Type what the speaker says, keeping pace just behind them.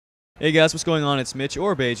Hey guys, what's going on? It's Mitch,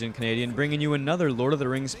 or Bajan Canadian, bringing you another Lord of the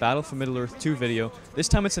Rings Battle for Middle-earth 2 video. This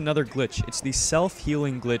time it's another glitch. It's the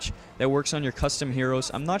self-healing glitch that works on your custom heroes.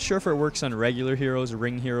 I'm not sure if it works on regular heroes,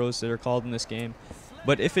 ring heroes that are called in this game.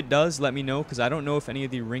 But if it does, let me know, because I don't know if any of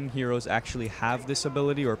the ring heroes actually have this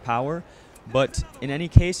ability or power. But in any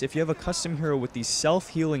case, if you have a custom hero with the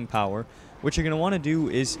self-healing power, what you're going to want to do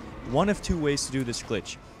is one of two ways to do this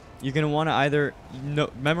glitch. You're going to want to either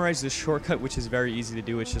memorize this shortcut, which is very easy to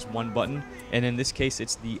do. It's just one button, and in this case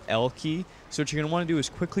it's the L key. So what you're going to want to do is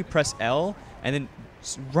quickly press L, and then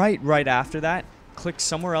right after that click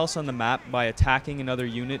somewhere else on the map by attacking another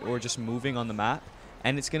unit or just moving on the map,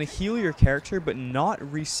 and it's going to heal your character but not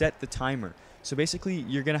reset the timer. So basically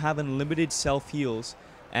you're going to have unlimited self heals.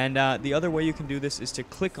 And the other way you can do this is to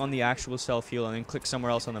click on the actual self heal and then click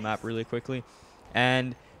somewhere else on the map really quickly.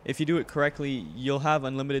 And if you do it correctly, you'll have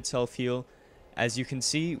unlimited self-heal. As you can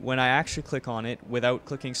see, when I actually click on it without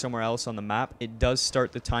clicking somewhere else on the map, it does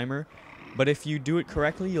start the timer. But if you do it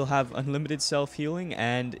correctly, you'll have unlimited self-healing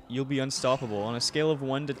and you'll be unstoppable. On a scale of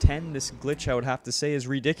 1 to 10, this glitch, I would have to say, is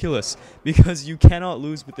ridiculous because you cannot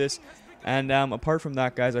lose with this. And apart from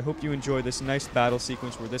that, guys, I hope you enjoy this nice battle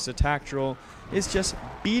sequence where this attack troll is just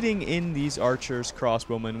beating in these archers,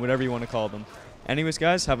 crossbowmen, whatever you want to call them. Anyways,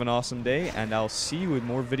 guys, have an awesome day, and I'll see you with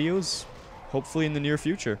more videos, hopefully in the near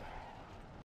future.